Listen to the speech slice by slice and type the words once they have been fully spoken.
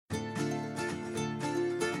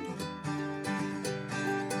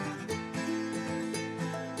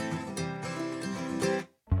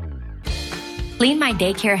Clean My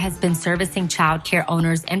Daycare has been servicing childcare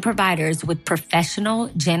owners and providers with professional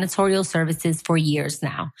janitorial services for years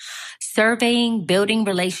now. Surveying, building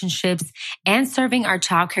relationships, and serving our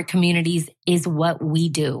childcare communities is what we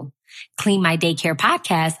do. Clean My Daycare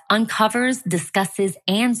podcast uncovers, discusses,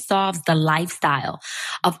 and solves the lifestyle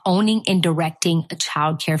of owning and directing a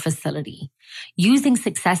childcare facility. Using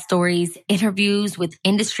success stories, interviews with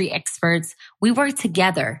industry experts, we work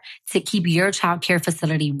together to keep your childcare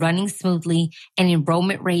facility running smoothly and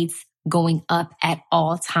enrollment rates going up at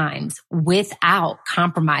all times without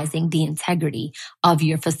compromising the integrity of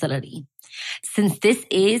your facility. Since this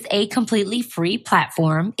is a completely free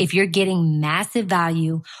platform, if you're getting massive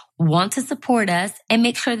value, want to support us, and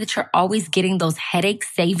make sure that you're always getting those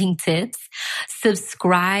headache-saving tips,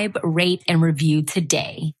 subscribe, rate, and review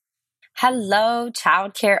today. Hello,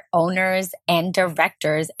 childcare owners and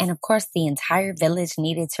directors, and of course, the entire village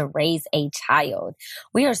needed to raise a child.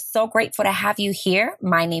 We are so grateful to have you here.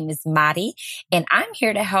 My name is Madi, and I'm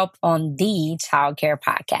here to help on the Childcare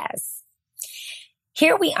Podcast.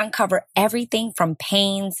 Here we uncover everything from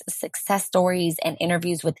pains, success stories, and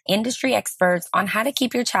interviews with industry experts on how to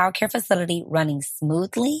keep your childcare facility running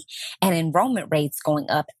smoothly and enrollment rates going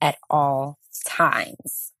up at all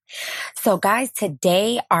times. So guys,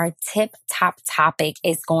 today our top topic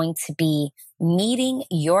is going to be meeting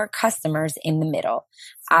your customers in the middle.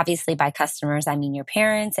 Obviously, by customers, I mean your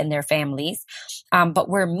parents and their families. But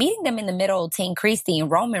we're meeting them in the middle to increase the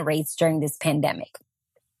enrollment rates during this pandemic.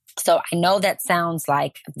 So I know that sounds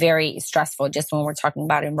like very stressful just when we're talking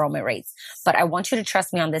about enrollment rates, but I want you to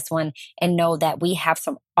trust me on this one and know that we have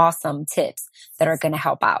some awesome tips that are going to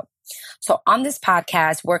help out. So on this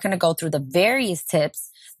podcast, we're going to go through the various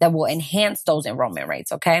tips that will enhance those enrollment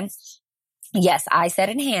rates. Okay. Yes, I said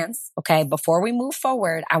enhance. Okay. Before we move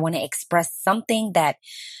forward, I want to express something that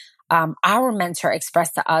our mentor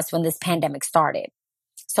expressed to us when this pandemic started.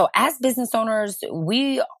 So as business owners,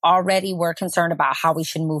 we already were concerned about how we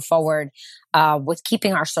should move forward with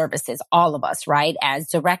keeping our services, all of us, right? As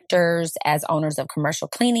directors, as owners of commercial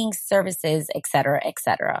cleaning services, et cetera, et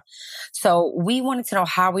cetera. So we wanted to know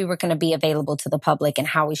how we were going to be available to the public and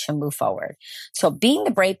how we should move forward. So being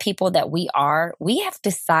the brave people that we are, we have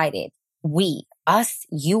decided, we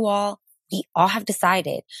all have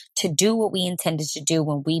decided to do what we intended to do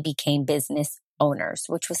when we became business owners,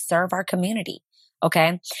 which was serve our community.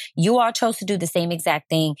 Okay. You all chose to do the same exact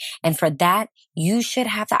thing. And for that, you should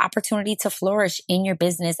have the opportunity to flourish in your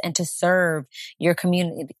business and to serve your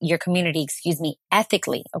community,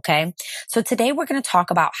 ethically. Okay. So today we're going to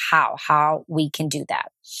talk about how we can do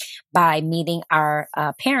that by meeting our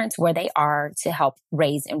parents where they are to help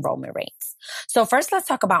raise enrollment rates. So first, let's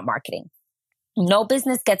talk about marketing. No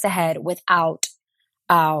business gets ahead without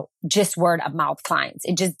just word of mouth clients.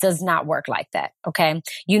 It just does not work like that. Okay.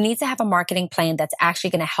 You need to have a marketing plan that's actually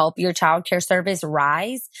going to help your childcare service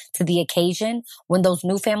rise to the occasion when those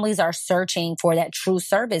new families are searching for that true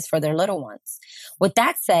service for their little ones. With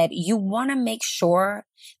that said, you want to make sure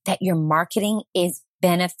that your marketing is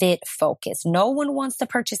benefit focused. No one wants to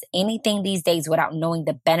purchase anything these days without knowing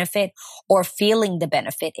the benefit or feeling the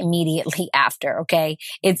benefit immediately after. Okay.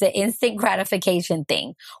 It's an instant gratification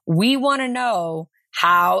thing. We want to know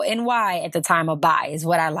how and why at the time of buy is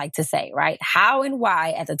what I like to say, right? How and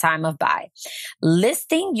why at the time of buy.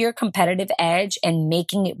 Listing your competitive edge and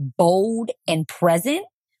making it bold and present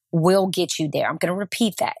will get you there. I'm going to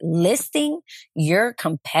repeat that. Listing your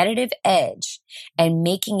competitive edge and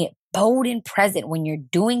making it bold and present when you're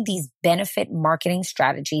doing these benefit marketing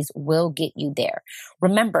strategies will get you there.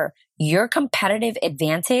 Remember, your competitive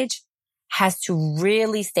advantage has to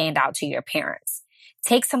really stand out to your parents.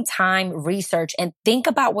 Take some time, research, and think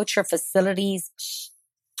about what your facilities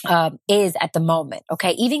is at the moment.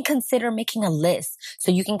 Okay. Even consider making a list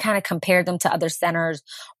so you can kind of compare them to other centers,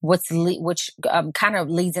 which kind of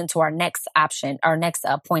leads into our next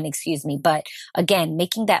point. But again,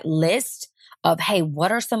 making that list of, hey,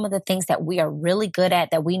 what are some of the things that we are really good at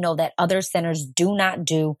that we know that other centers do not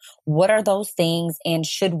do? What are those things and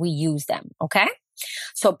should we use them? Okay.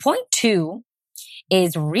 So point 2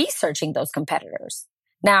 is researching those competitors.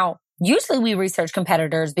 Now, usually we research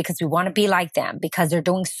competitors because we want to be like them, because they're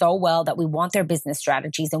doing so well that we want their business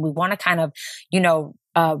strategies and we want to kind of,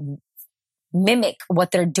 mimic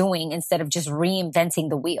what they're doing instead of just reinventing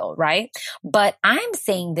the wheel, right? But I'm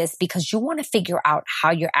saying this because you want to figure out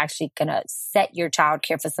how you're actually going to set your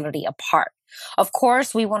childcare facility apart. Of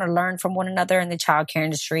course, we want to learn from one another in the childcare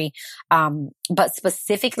industry, but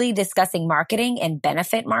specifically discussing marketing and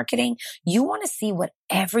benefit marketing, you want to see what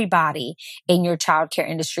everybody in your childcare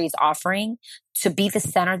industry is offering to be the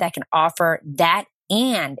center that can offer that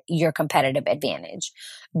and your competitive advantage.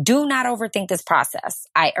 Do not overthink this process.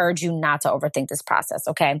 I urge you not to overthink this process,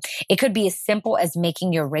 okay? It could be as simple as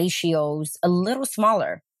making your ratios a little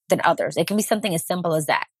smaller than others. It can be something as simple as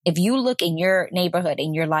that. If you look in your neighborhood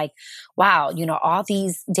and you're like, wow, all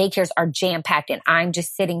these daycares are jam-packed and I'm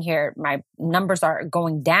just sitting here, my numbers are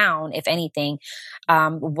going down, if anything,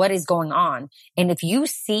 what is going on? And if you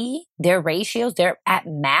see their ratios, they're at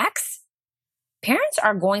max, parents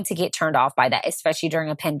are going to get turned off by that, especially during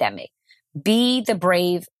a pandemic. Be the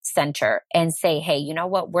brave center and say, hey, you know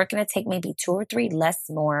what? We're going to take maybe 2 or 3 less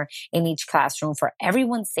more in each classroom for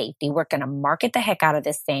everyone's safety. We're going to market the heck out of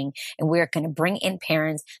this thing. And we're going to bring in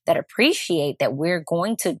parents that appreciate that we're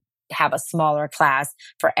going to have a smaller class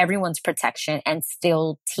for everyone's protection and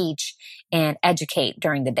still teach and educate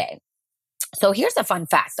during the day. So here's a fun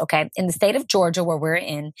fact, okay? In the state of Georgia, where we're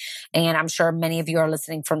in, and I'm sure many of you are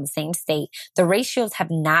listening from the same state, the ratios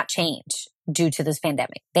have not changed due to this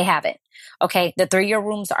pandemic. They haven't. Okay. The 3-year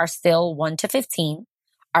rooms are still 1 to 15.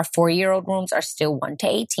 Our 4-year-old rooms are still 1 to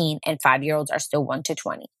 18 and 5-year-olds are still 1 to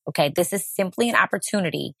 20. Okay. This is simply an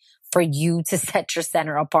opportunity for you to set your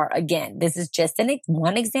center apart. Again, this is just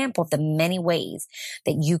one example of the many ways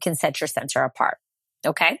that you can set your center apart.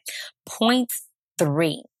 Okay. Point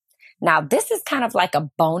 3. Now, this is kind of like a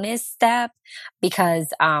bonus step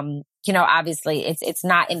because, obviously it's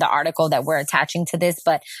not in the article that we're attaching to this,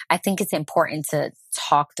 but I think it's important to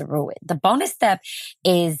talk through it. The bonus step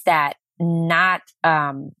is that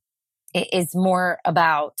it is more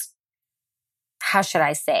about, how should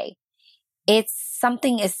I say? It's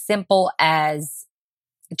something as simple as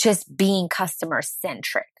just being customer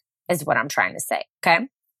centric is what I'm trying to say. Okay.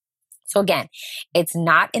 So again, it's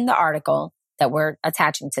not in the article that we're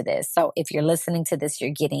attaching to this. So if you're listening to this,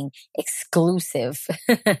 you're getting exclusive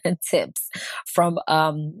tips from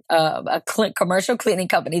a commercial cleaning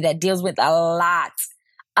company that deals with a lot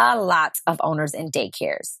of owners in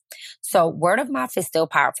daycares. So word of mouth is still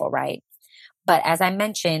powerful, right? But as I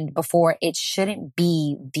mentioned before, it shouldn't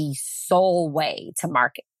be the sole way to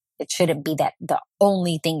market. It shouldn't be that the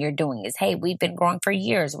only thing you're doing is, hey, we've been growing for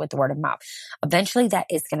years with word of mouth. Eventually that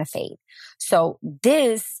is going to fade. So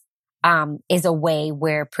this is a way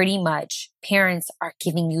where pretty much parents are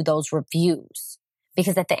giving you those reviews.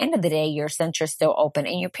 Because at the end of the day, your center's still open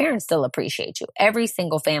and your parents still appreciate you. Every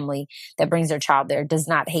single family that brings their child there does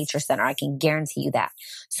not hate your center. I can guarantee you that.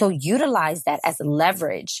 So utilize that as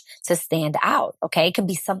leverage to stand out. Okay. It can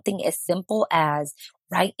be something as simple as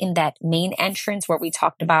right in that main entrance where we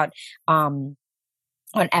talked about,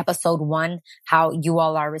 on episode 1, how you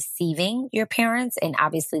all are receiving your parents, and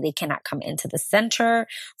obviously they cannot come into the center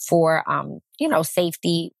for,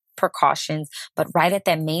 safety precautions. But right at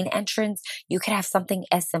that main entrance, you could have something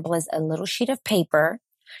as simple as a little sheet of paper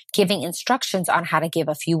giving instructions on how to give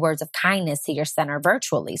a few words of kindness to your center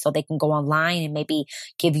virtually, so they can go online and maybe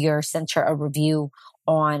give your center a review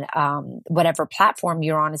on whatever platform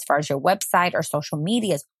you're on as far as your website or social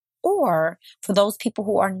medias. Or for those people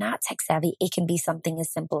who are not tech savvy, it can be something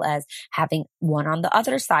as simple as having one on the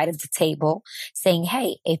other side of the table saying,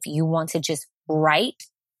 hey, if you want to just write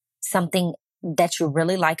something that you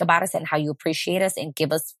really like about us and how you appreciate us and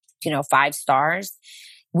give us, 5 stars,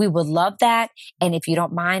 we would love that. And if you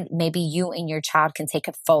don't mind, maybe you and your child can take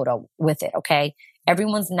a photo with it. Okay.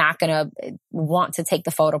 Everyone's not going to want to take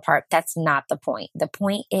the photo part. That's not the point. The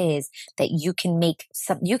point is that you can make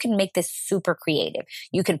this super creative.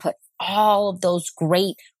 You can put all of those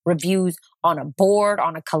great reviews on a board,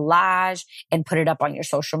 on a collage, and put it up on your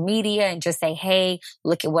social media and just say, hey,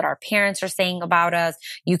 look at what our parents are saying about us.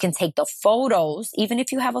 You can take the photos, even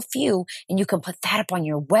if you have a few, and you can put that up on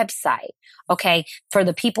your website. Okay. For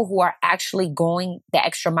the people who are actually going the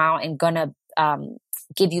extra mile and gonna,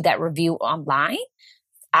 give you that review online,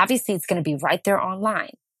 obviously it's going to be right there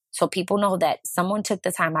online. So people know that someone took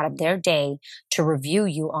the time out of their day to review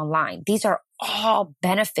you online. These are all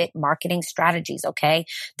benefit marketing strategies. Okay.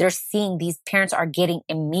 They're seeing these parents are getting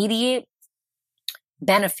immediate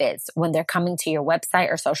benefits when they're coming to your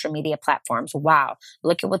website or social media platforms. Wow.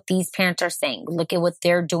 Look at what these parents are saying. Look at what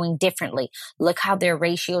they're doing differently. Look how their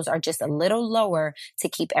ratios are just a little lower to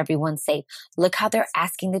keep everyone safe. Look how they're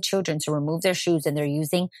asking the children to remove their shoes and they're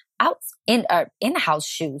using in-house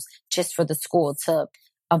shoes just for the school to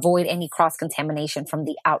avoid any cross-contamination from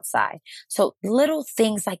the outside. So little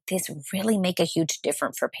things like this really make a huge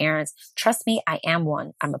difference for parents. Trust me, I am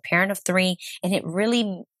one. I'm a parent of 3, and it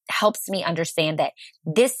really helps me understand that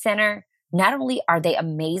this center, not only are they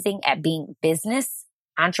amazing at being business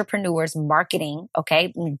entrepreneurs, marketing,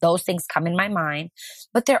 okay, those things come in my mind,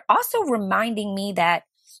 but they're also reminding me that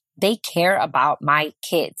they care about my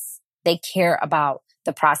kids. They care about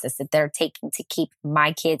the process that they're taking to keep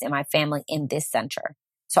my kids and my family in this center.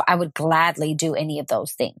 So I would gladly do any of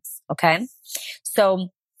those things. Okay. So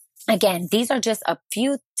again, these are just a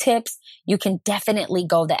few tips. You can definitely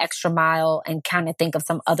go the extra mile and kind of think of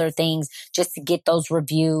some other things just to get those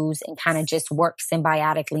reviews and kind of just work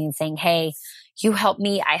symbiotically and saying, hey, you help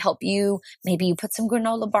me, I help you. Maybe you put some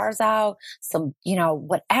granola bars out, some,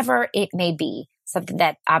 whatever it may be, something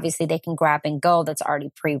that obviously they can grab and go that's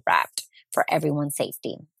already pre-wrapped for everyone's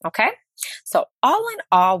safety. Okay. So all in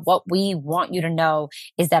all, what we want you to know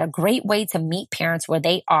is that a great way to meet parents where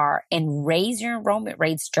they are and raise your enrollment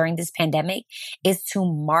rates during this pandemic is to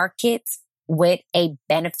market with a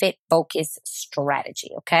benefit focused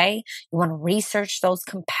strategy. Okay. You want to research those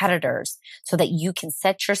competitors so that you can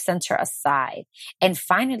set your center aside. And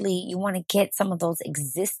finally, you want to get some of those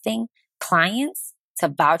existing clients to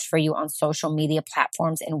vouch for you on social media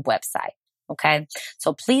platforms and websites. Okay.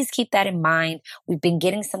 So please keep that in mind. We've been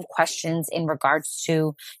getting some questions in regards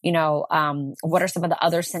to, what are some of the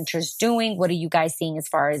other centers doing? What are you guys seeing as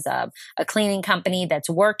far as a cleaning company that's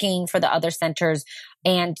working for the other centers?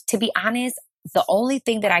 And to be honest, the only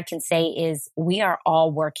thing that I can say is we are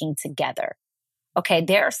all working together. Okay.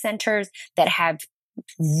 There are centers that have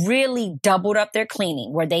really doubled up their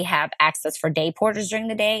cleaning where they have access for day porters during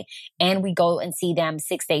the day, and we go and see them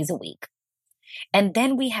 6 days a week. And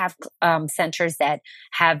then we have centers that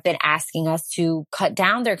have been asking us to cut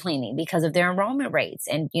down their cleaning because of their enrollment rates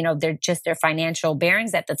and, they're just their financial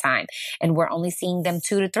bearings at the time. And we're only seeing them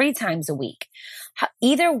 2 to 3 times a week.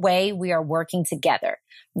 Either way, we are working together.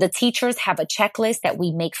 The teachers have a checklist that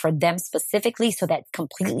we make for them specifically, so that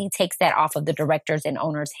completely takes that off of the directors and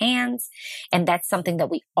owners' hands. And that's something that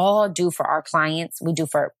we all do for our clients. We do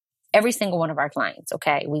for every single one of our clients.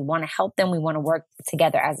 Okay. We want to help them. We want to work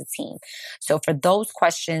together as a team. So for those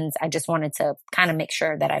questions, I just wanted to kind of make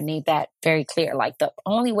sure that I made that very clear. Like, the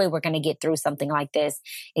only way we're going to get through something like this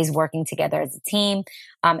is working together as a team.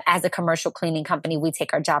 As a commercial cleaning company, we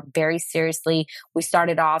take our job very seriously. We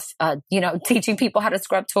started off, teaching people how to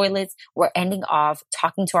scrub toilets. We're ending off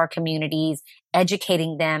talking to our communities,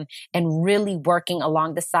 educating them, and really working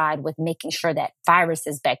along the side with making sure that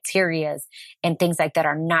viruses, bacteria, and things like that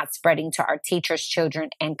are not spreading to our teachers,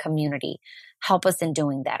 children, and community. Help us in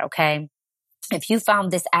doing that, okay? If you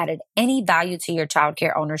found this added any value to your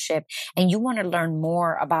childcare ownership and you want to learn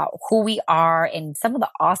more about who we are and some of the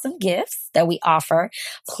awesome gifts that we offer,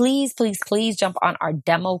 please, please, please jump on our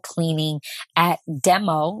demo cleaning at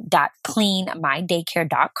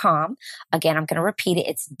demo.cleanmydaycare.com. Again, I'm going to repeat it.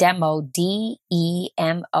 It's demo,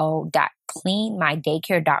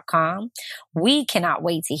 DEMO.cleanmydaycare.com. We cannot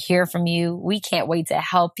wait to hear from you. We can't wait to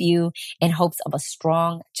help you in hopes of a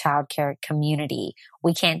strong childcare community.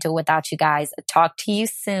 We can't do it without you guys. Talk to you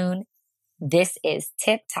soon. This is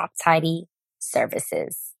Tip Top Tidy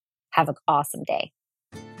Services. Have an awesome day.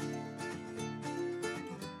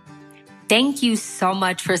 Thank you so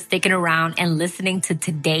much for sticking around and listening to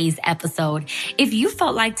today's episode. If you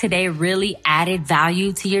felt like today really added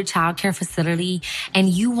value to your childcare facility and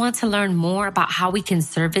you want to learn more about how we can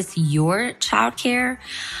service your childcare,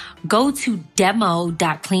 go to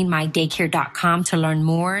demo.cleanmydaycare.com to learn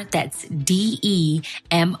more. That's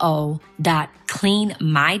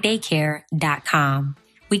DEMO.cleanmydaycare.com.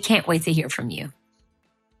 We can't wait to hear from you.